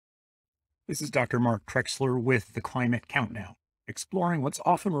This is Dr. Mark Trexler with the Climate Countdown, exploring what's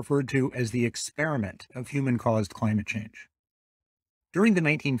often referred to as the experiment of human-caused climate change. During the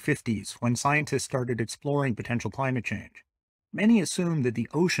 1950s, when scientists started exploring potential climate change, many assumed that the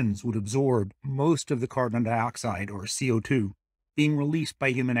oceans would absorb most of the carbon dioxide, or CO2, being released by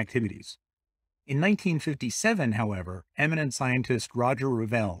human activities. In 1957, however, eminent scientist Roger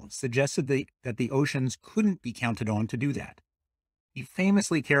Revelle suggested that the oceans couldn't be counted on to do that. He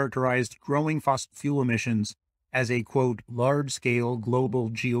famously characterized growing fossil fuel emissions as a, quote, large-scale global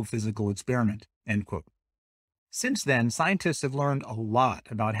geophysical experiment, end quote. Since then, scientists have learned a lot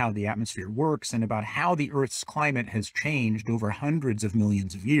about how the atmosphere works and about how the Earth's climate has changed over hundreds of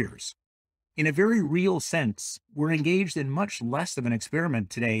millions of years. In a very real sense, we're engaged in much less of an experiment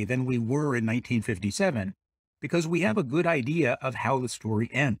today than we were in 1957, because we have a good idea of how the story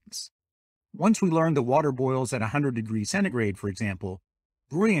ends. Once we learn the water boils at 100 degrees centigrade, for example,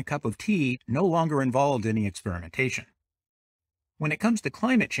 brewing a cup of tea no longer involved any experimentation. When it comes to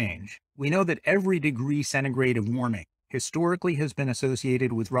climate change, we know that every degree centigrade of warming historically has been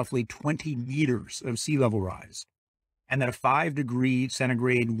associated with roughly 20 meters of sea level rise, and that a 5-degree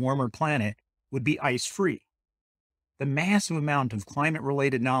centigrade warmer planet would be ice-free. The massive amount of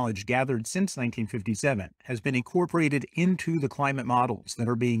climate-related knowledge gathered since 1957 has been incorporated into the climate models that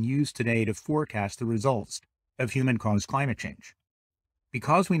are being used today to forecast the results of human-caused climate change.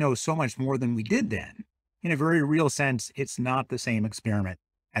 Because we know so much more than we did then, in a very real sense, it's not the same experiment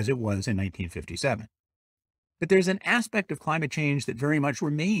as it was in 1957. But there's an aspect of climate change that very much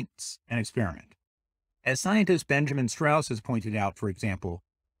remains an experiment. As scientist Benjamin Strauss has pointed out, for example,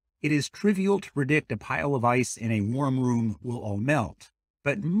 it is trivial to predict a pile of ice in a warm room will all melt,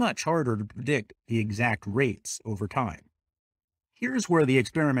 but much harder to predict the exact rates over time. Here's where the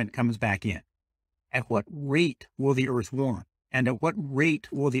experiment comes back in. At what rate will the Earth warm? And at what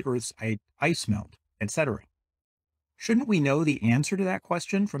rate will the Earth's ice melt, etc.? Shouldn't we know the answer to that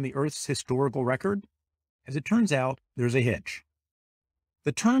question from the Earth's historical record? As it turns out, there's a hitch.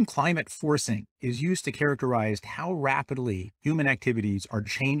 The term climate forcing is used to characterize how rapidly human activities are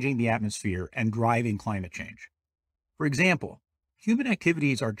changing the atmosphere and driving climate change. For example, human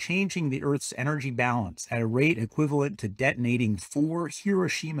activities are changing the Earth's energy balance at a rate equivalent to detonating 4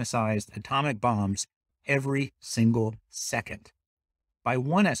 Hiroshima-sized atomic bombs every single second. By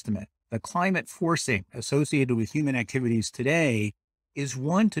one estimate, the climate forcing associated with human activities today is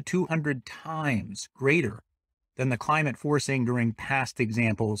 1 to 200 times greater than the climate forcing during past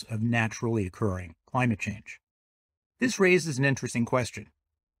examples of naturally occurring climate change. This raises an interesting question.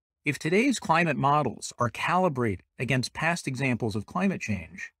 If today's climate models are calibrated against past examples of climate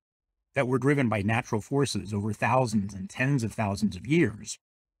change that were driven by natural forces over thousands and tens of thousands of years,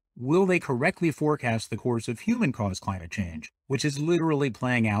 will they correctly forecast the course of human-caused climate change, which is literally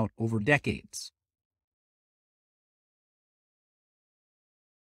playing out over decades?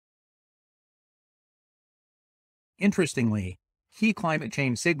 Interestingly, key climate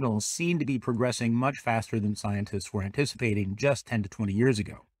change signals seem to be progressing much faster than scientists were anticipating just 10 to 20 years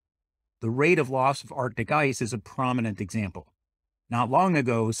ago. The rate of loss of Arctic ice is a prominent example. Not long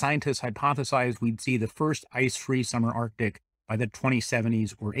ago, scientists hypothesized we'd see the first ice-free summer Arctic by the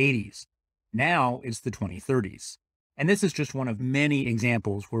 2070s or 80s. Now it's the 2030s. And this is just one of many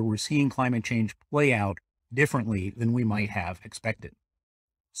examples where we're seeing climate change play out differently than we might have expected.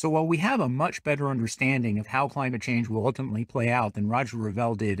 So while we have a much better understanding of how climate change will ultimately play out than Roger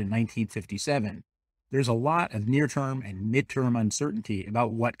Revelle did in 1957, there's a lot of near-term and mid-term uncertainty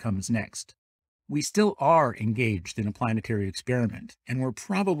about what comes next. We still are engaged in a planetary experiment, and we're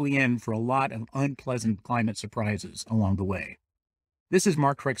probably in for a lot of unpleasant climate surprises along the way. This is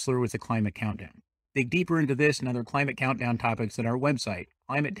Mark Trexler with the Climate Countdown. Dig deeper into this and other Climate Countdown topics at our website,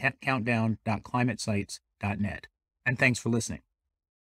 climatecountdown.climatesites.net. And thanks for listening.